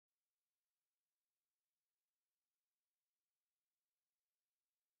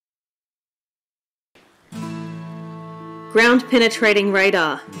ground-penetrating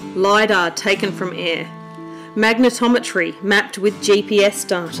radar, LiDAR taken from air, magnetometry mapped with GPS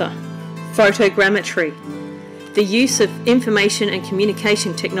data, photogrammetry. The use of information and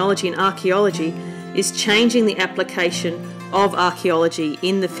communication technology in archaeology is changing the application of archaeology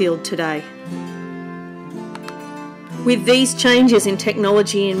in the field today. With these changes in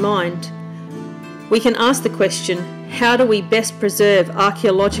technology in mind, we can ask the question, how do we best preserve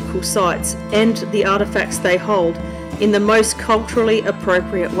archaeological sites and the artefacts they hold in the most culturally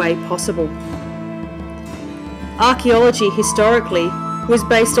appropriate way possible? Archaeology historically was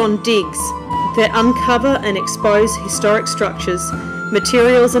based on digs that uncover and expose historic structures,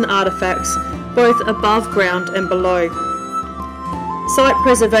 materials and artefacts both above ground and below. Site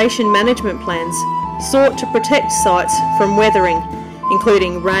preservation management plans sought to protect sites from weathering,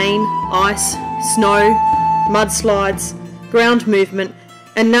 including rain, ice, snow, mudslides, ground movement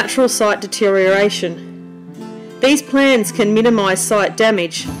and natural site deterioration. These plans can minimise site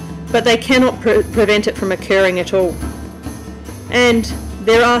damage, but they cannot prevent it from occurring at all. And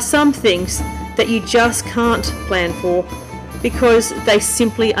there are some things that you just can't plan for because they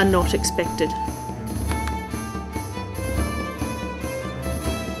simply are not expected.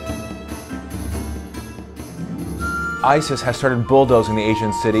 ISIS has started bulldozing the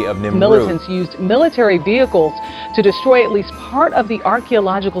ancient city of Nimrud. Militants used military vehicles to destroy at least part of the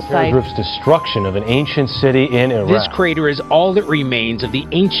archaeological site. Group's destruction of an ancient city in Iraq. This crater is all that remains of the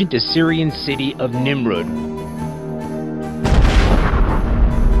ancient Assyrian city of Nimrud.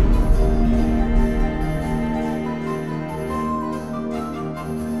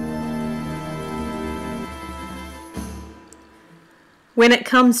 When it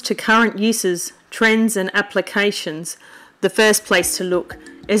comes to current uses, trends and applications, the first place to look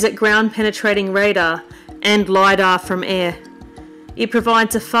is at ground-penetrating radar and LiDAR from air. It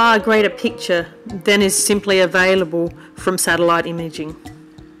provides a far greater picture than is simply available from satellite imaging.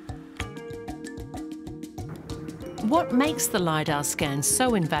 What makes the LiDAR scan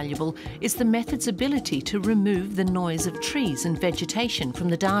so invaluable is the method's ability to remove the noise of trees and vegetation from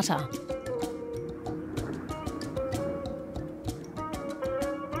the data.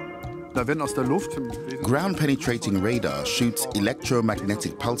 Ground-penetrating radar shoots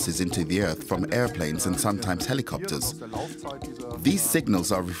electromagnetic pulses into the earth from airplanes and sometimes helicopters. These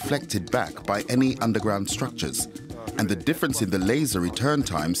signals are reflected back by any underground structures, and the difference in the laser return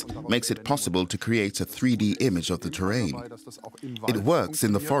times makes it possible to create a 3D image of the terrain. It works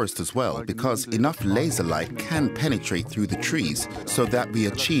in the forest as well because enough laser light can penetrate through the trees so that we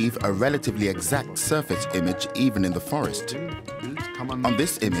achieve a relatively exact surface image even in the forest. On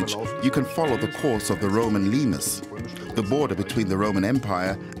this image, you can follow the course of the Roman limes, the border between the Roman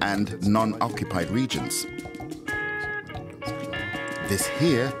Empire and non-occupied regions. This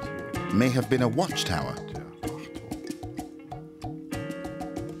here may have been a watchtower.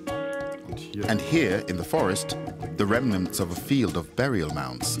 And here in the forest, the remnants of a field of burial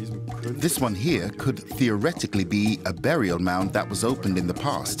mounds. This one here could theoretically be a burial mound that was opened in the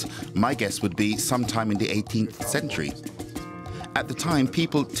past. My guess would be sometime in the 18th century. At the time,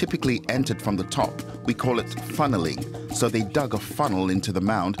 people typically entered from the top. We call it funneling. So they dug a funnel into the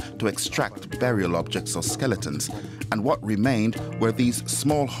mound to extract burial objects or skeletons. And what remained were these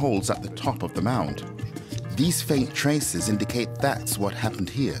small holes at the top of the mound. These faint traces indicate that's what happened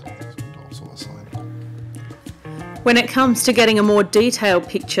here. When it comes to getting a more detailed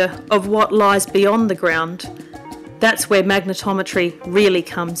picture of what lies beyond the ground, that's where magnetometry really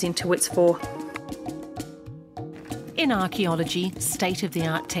comes into its fore. In archaeology,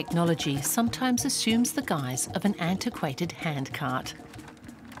 state-of-the-art technology sometimes assumes the guise of an antiquated handcart.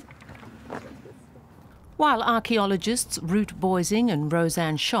 While archaeologists Ruth Boising and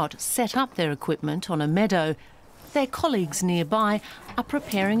Roseanne Schott set up their equipment on a meadow, their colleagues nearby are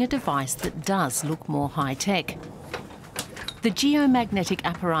preparing a device that does look more high-tech. The geomagnetic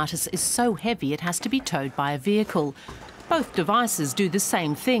apparatus is so heavy it has to be towed by a vehicle. Both devices do the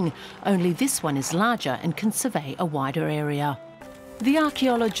same thing, only this one is larger and can survey a wider area. The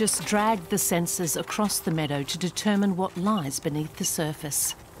archaeologists dragged the sensors across the meadow to determine what lies beneath the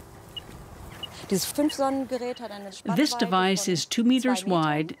surface. This device is 2 meters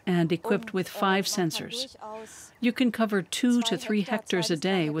wide and equipped with 5 sensors. You can cover 2 to 3 hectares a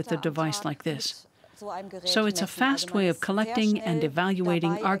day with a device like this. So it's a fast way of collecting and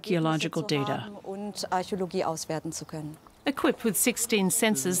evaluating archaeological data. Equipped with 16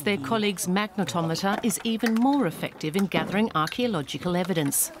 sensors, their colleagues' magnetometer is even more effective in gathering archaeological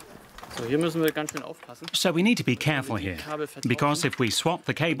evidence. So we need to be careful here, because if we swap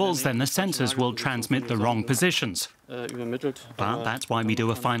the cables, then the sensors will transmit the wrong positions. But that's why we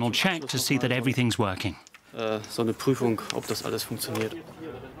do a final check to see that everything's working. so eine Prüfung, ob das alles funktioniert.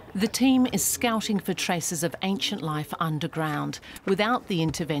 The team is scouting for traces of ancient life underground without the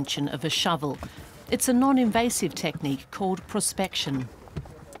intervention of a shovel. It's a non-invasive technique called prospection.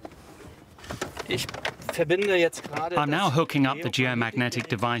 I'm now hooking up the geomagnetic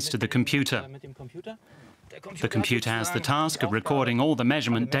device to the computer. The computer has the task of recording all the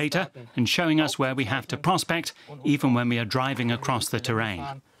measurement data and showing us where we have to prospect, even when we are driving across the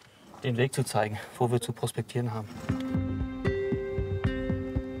terrain. Den Weg zu zeigen, wo wir zu prospektieren haben.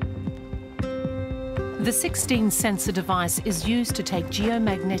 The 16-sensor device is used to take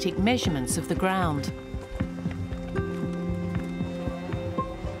geomagnetic measurements of the ground.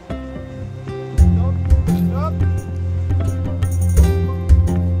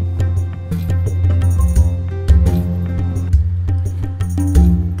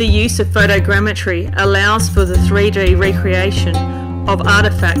 The use of photogrammetry allows for the 3D recreation of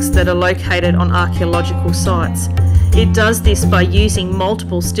artefacts that are located on archaeological sites. It does this by using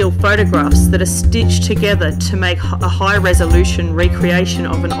multiple still photographs that are stitched together to make a high-resolution recreation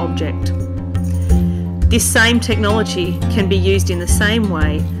of an object. This same technology can be used in the same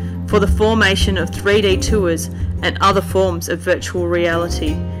way for the formation of 3D tours and other forms of virtual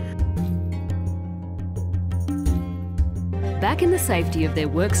reality. Back in the safety of their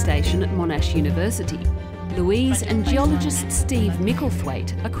workstation at Monash University, Louise and geologist Steve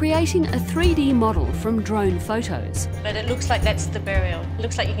Micklethwaite are creating a 3D model from drone photos. But it looks like that's the burial. It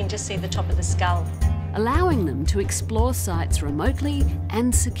looks like you can just see the top of the skull. Allowing them to explore sites remotely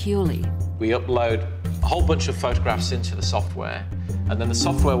and securely. We upload a whole bunch of photographs into the software, and then the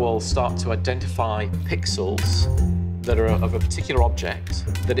software will start to identify pixels that are of a particular object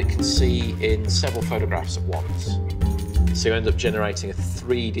that it can see in several photographs at once. So you end up generating a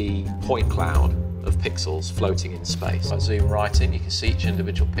 3D point cloud of pixels floating in space. I zoom right in, you can see each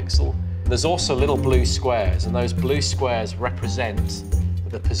individual pixel. There's also little blue squares, and those blue squares represent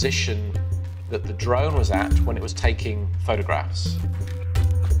the position that the drone was at when it was taking photographs.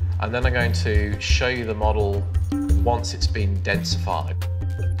 And then I'm going to show you the model once it's been densified.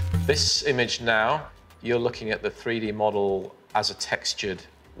 This image now, you're looking at the 3D model as a textured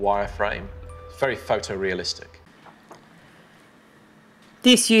wireframe. It's very photorealistic.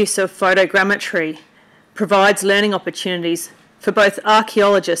 This use of photogrammetry provides learning opportunities for both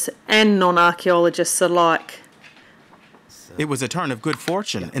archaeologists and non-archaeologists alike. It was a turn of good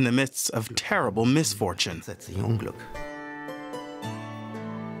fortune in the midst of terrible misfortune.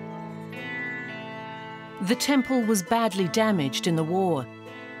 The temple was badly damaged in the war,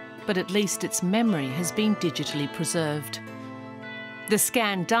 but at least its memory has been digitally preserved. The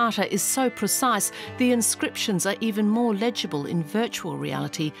scanned data is so precise, the inscriptions are even more legible in virtual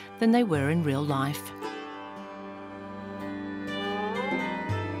reality than they were in real life.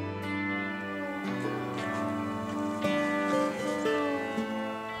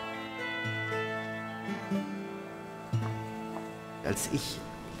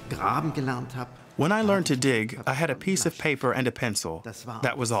 When I learned to dig, I had a piece of paper and a pencil.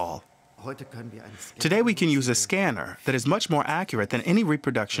 That was all. Today we can use a scanner that is much more accurate than any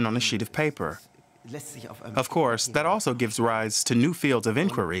reproduction on a sheet of paper. Of course, that also gives rise to new fields of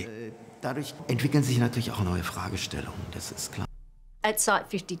inquiry. At Site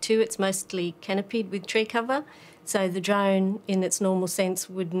 52, it's mostly canopied with tree cover, so the drone, in its normal sense,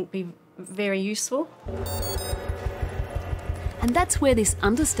 wouldn't be very useful. And that's where this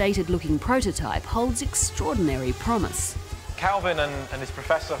understated-looking prototype holds extraordinary promise. Calvin and his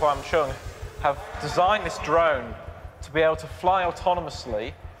professor, who I'm showing, have designed this drone to be able to fly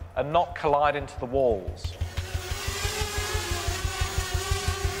autonomously and not collide into the walls.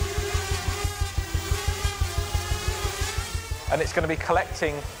 And it's going to be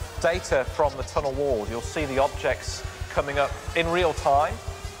collecting data from the tunnel walls. You'll see the objects coming up in real time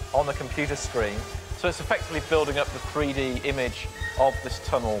on the computer screen. So it's effectively building up the 3D image of this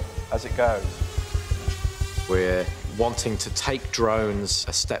tunnel as it goes. We're wanting to take drones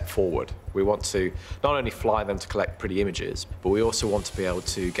a step forward. We want to not only fly them to collect pretty images, but we also want to be able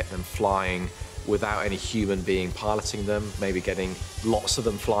to get them flying without any human being piloting them, maybe getting lots of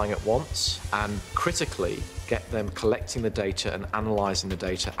them flying at once, and critically get them collecting the data and analysing the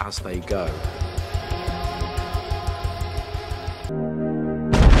data as they go.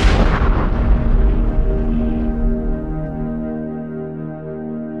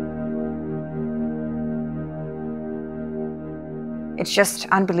 It's just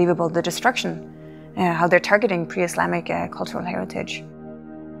unbelievable, the destruction, how they're targeting pre-Islamic cultural heritage.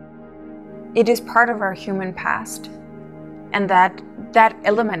 It is part of our human past, and that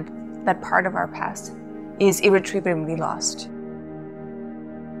element, that part of our past, is irretrievably lost.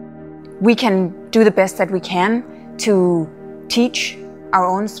 We can do the best that we can to teach our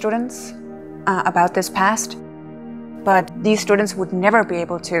own students about this past, but these students would never be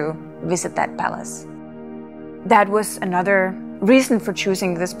able to visit that palace. That was another reason for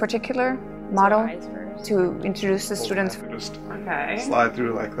choosing this particular model, to introduce the students. Okay. Slide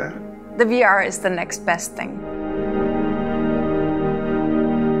through like that. The VR is the next best thing.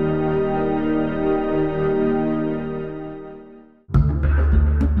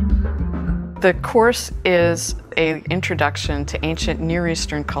 The course is an introduction to ancient Near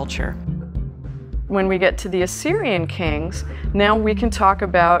Eastern culture. When we get to the Assyrian kings, now we can talk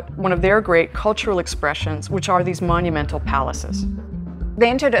about one of their great cultural expressions, which are these monumental palaces. They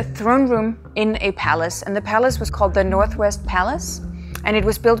entered a throne room in a palace, and the palace was called the Northwest Palace, and it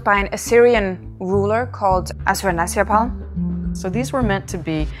was built by an Assyrian ruler called Ashurnasirpal. So these were meant to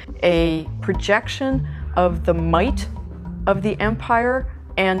be a projection of the might of the empire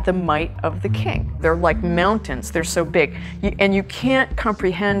and the might of the king. They're like mountains, they're so big. And you can't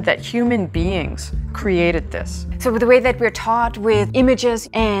comprehend that human beings created this. So the way that we're taught with images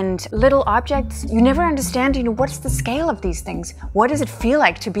and little objects, you never understand, what's the scale of these things? What does it feel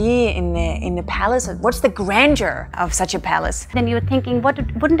like to be in the palace? What's the grandeur of such a palace? Then you're thinking,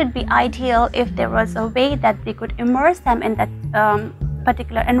 wouldn't it be ideal if there was a way that we could immerse them in that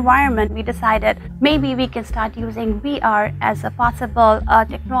particular environment? We decided maybe we can start using VR as a possible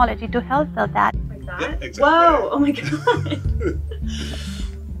technology to help build that. Like that? Yeah, exactly. Whoa, oh my god.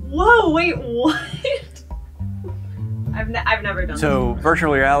 Whoa, wait, what? I've never done So this.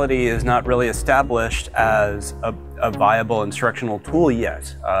 virtual reality is not really established as a viable instructional tool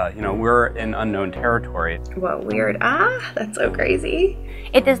yet. We're in unknown territory. Whoa, weird. That's so crazy.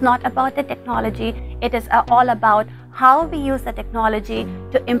 It is not about the technology, it is all about how we use the technology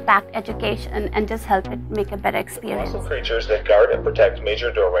to impact education and just help it make a better experience. Colossal creatures that guard and protect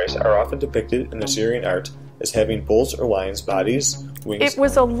major doorways are often depicted in Assyrian art as having bulls or lions' bodies, wings. It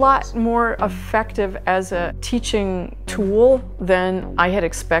was a lot more effective as a teaching tool than I had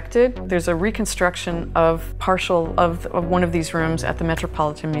expected. There's a reconstruction of partial of one of these rooms at the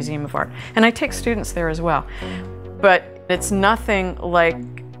Metropolitan Museum of Art. And I take students there as well. But it's nothing like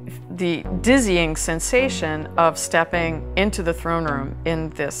the dizzying sensation of stepping into the throne room in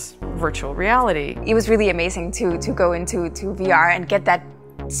this virtual reality. It was really amazing to go into VR and get that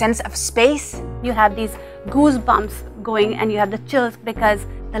sense of space. You have these goosebumps going and you have the chills because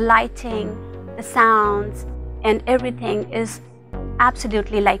the lighting, the sounds, and everything is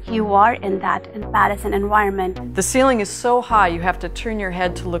absolutely like you are in that palace and environment. The ceiling is so high you have to turn your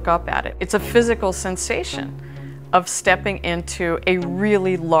head to look up at it. It's a physical sensation of stepping into a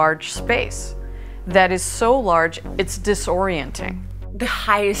really large space that is so large it's disorienting. The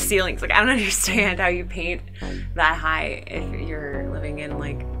highest ceilings, I don't understand how you paint that high if you're living in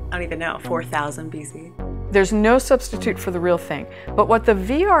I don't even know, 4000 BC. There's no substitute for the real thing. But what the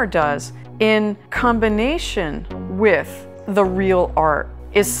VR does in combination with the real art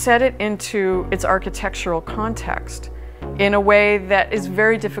is set it into its architectural context in a way that is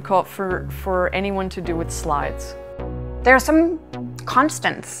very difficult for anyone to do with slides. There are some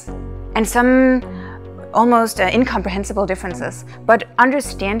constants and some almost incomprehensible differences, but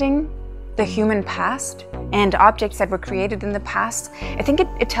understanding the human past and objects that were created in the past, I think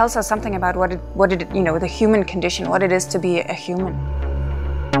it tells us something about the human condition, what it is to be a human.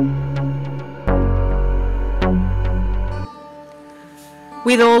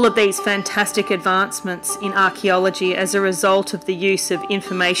 With all of these fantastic advancements in archaeology as a result of the use of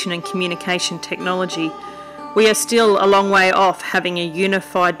information and communication technology, we are still a long way off having a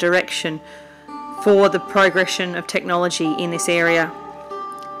unified direction for the progression of technology in this area.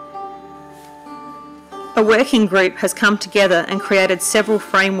 A working group has come together and created several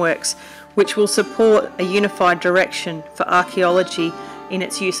frameworks which will support a unified direction for archaeology in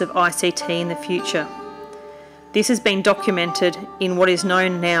its use of ICT in the future. This has been documented in what is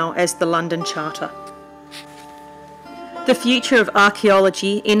known now as the London Charter. The future of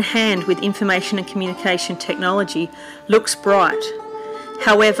archaeology, in hand with information and communication technology, looks bright.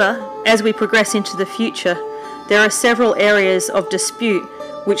 However, as we progress into the future, there are several areas of dispute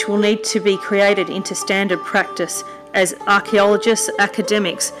which will need to be created into standard practice as archaeologists,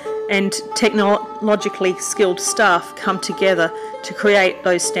 academics, and technologically skilled staff come together to create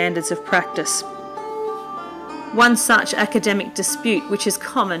those standards of practice. One such academic dispute which is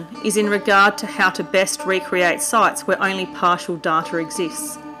common is in regard to how to best recreate sites where only partial data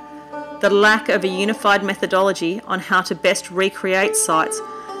exists. The lack of a unified methodology on how to best recreate sites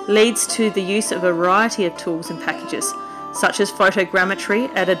leads to the use of a variety of tools and packages, such as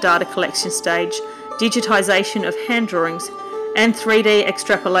photogrammetry at a data collection stage, digitisation of hand drawings, and 3D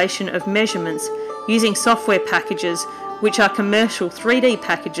extrapolation of measurements using software packages which are commercial 3D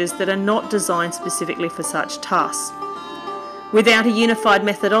packages that are not designed specifically for such tasks. Without a unified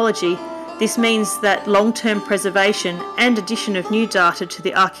methodology, this means that long-term preservation and addition of new data to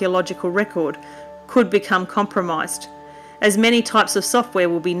the archaeological record could become compromised, as many types of software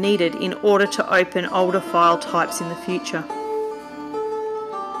will be needed in order to open older file types in the future.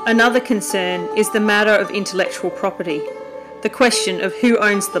 Another concern is the matter of intellectual property, the question of who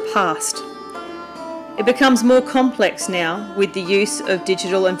owns the past. It becomes more complex now with the use of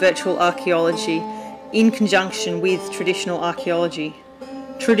digital and virtual archaeology in conjunction with traditional archaeology.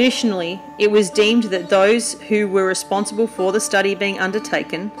 Traditionally, it was deemed that those who were responsible for the study being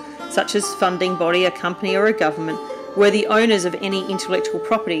undertaken, such as funding body, a company or a government, were the owners of any intellectual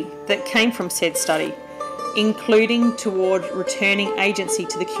property that came from said study, including toward returning agency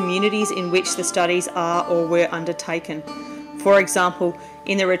to the communities in which the studies are or were undertaken. For example,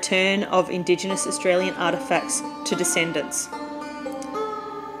 in the return of Indigenous Australian artefacts to descendants.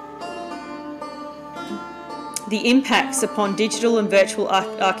 The impacts upon digital and virtual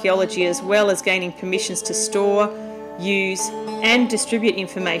archaeology, as well as gaining permissions to store, use and distribute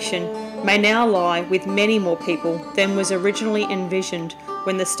information, may now lie with many more people than was originally envisioned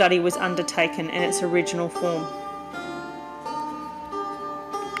when the study was undertaken in its original form.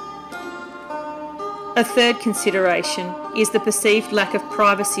 A third consideration is the perceived lack of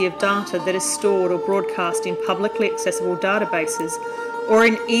privacy of data that is stored or broadcast in publicly accessible databases or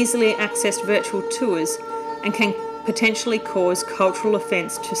in easily accessed virtual tours, and can potentially cause cultural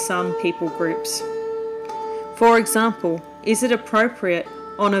offence to some people groups. For example, is it appropriate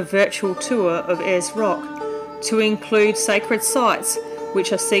on a virtual tour of Ayers Rock to include sacred sites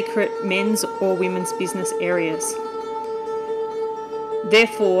which are secret men's or women's business areas?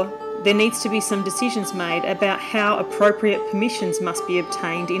 Therefore, there needs to be some decisions made about how appropriate permissions must be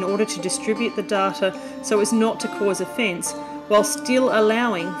obtained in order to distribute the data so as not to cause offence, while still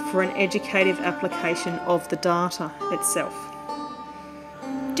allowing for an educative application of the data itself.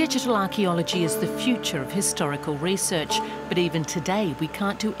 Digital archaeology is the future of historical research, but even today we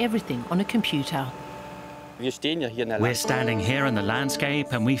can't do everything on a computer. We're standing here in the landscape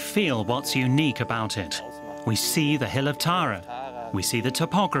and we feel what's unique about it. We see the Hill of Tara, we see the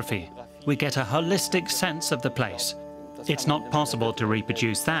topography, we get a holistic sense of the place. It's not possible to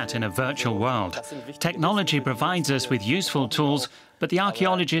reproduce that in a virtual world. Technology provides us with useful tools, but the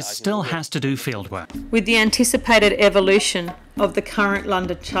archaeologist still has to do fieldwork. With the anticipated evolution of the current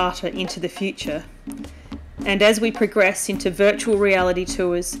London Charter into the future, and as we progress into virtual reality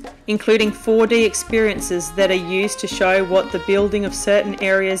tours, including 4D experiences that are used to show what the building of certain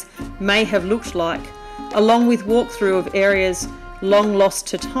areas may have looked like, along with walkthrough of areas long lost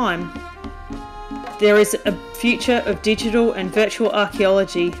to time, there is a future of digital and virtual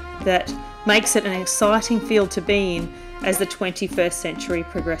archaeology that makes it an exciting field to be in as the 21st century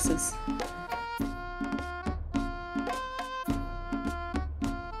progresses.